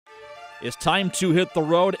It's time to hit the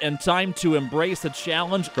road and time to embrace the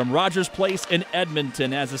challenge from Rogers Place in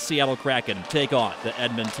Edmonton as the Seattle Kraken take on the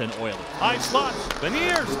Edmonton Oilers. High slot,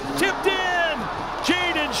 Beniers, tipped in!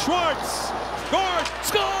 Jaden Schwartz,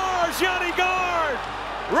 scores! Yanni Gard!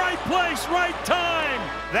 Right place, right time!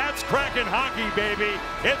 That's Kraken hockey, baby.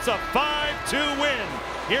 It's a 5-2 win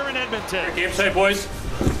here in Edmonton. Game site, boys.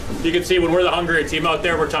 You can see when we're the hungrier team out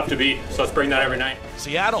there, we're tough to beat. So let's bring that every night.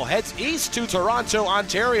 Seattle heads east to Toronto,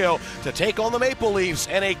 Ontario to take on the Maple Leafs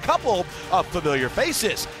and a couple of familiar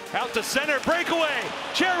faces. Out to center, breakaway.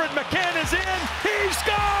 Jared McCann is in. He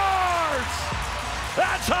scores!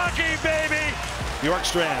 That's hockey, baby.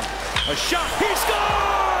 Bjorkstrand, a shot. He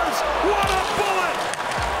scores! What a bullet!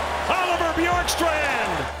 Oliver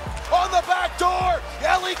Bjorkstrand. On the back door,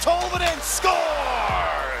 Eli Tolvanen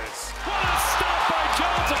scores! What a stop by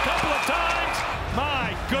Jones a couple of times.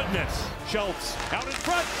 My goodness. Schultz out in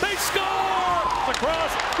front. They score! The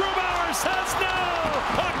cross. Grubauer says no!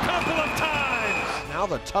 A couple of times. Now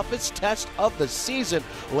the toughest test of the season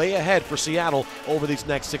lay ahead for Seattle over these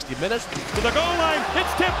next 60 minutes. To the goal line.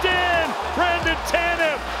 It's tipped in. Brandon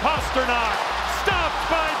Tanev. Pasternak. Stopped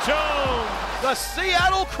by Jones. The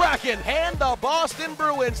Seattle Kraken hand the Boston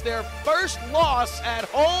Bruins their first loss at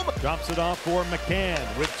home. Drops it off for McCann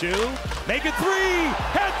with two. Make it three.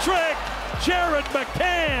 Hat trick. Jared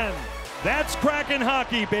McCann. That's Kraken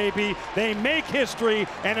hockey, baby. They make history,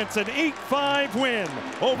 and it's an 8-5 win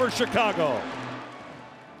over Chicago.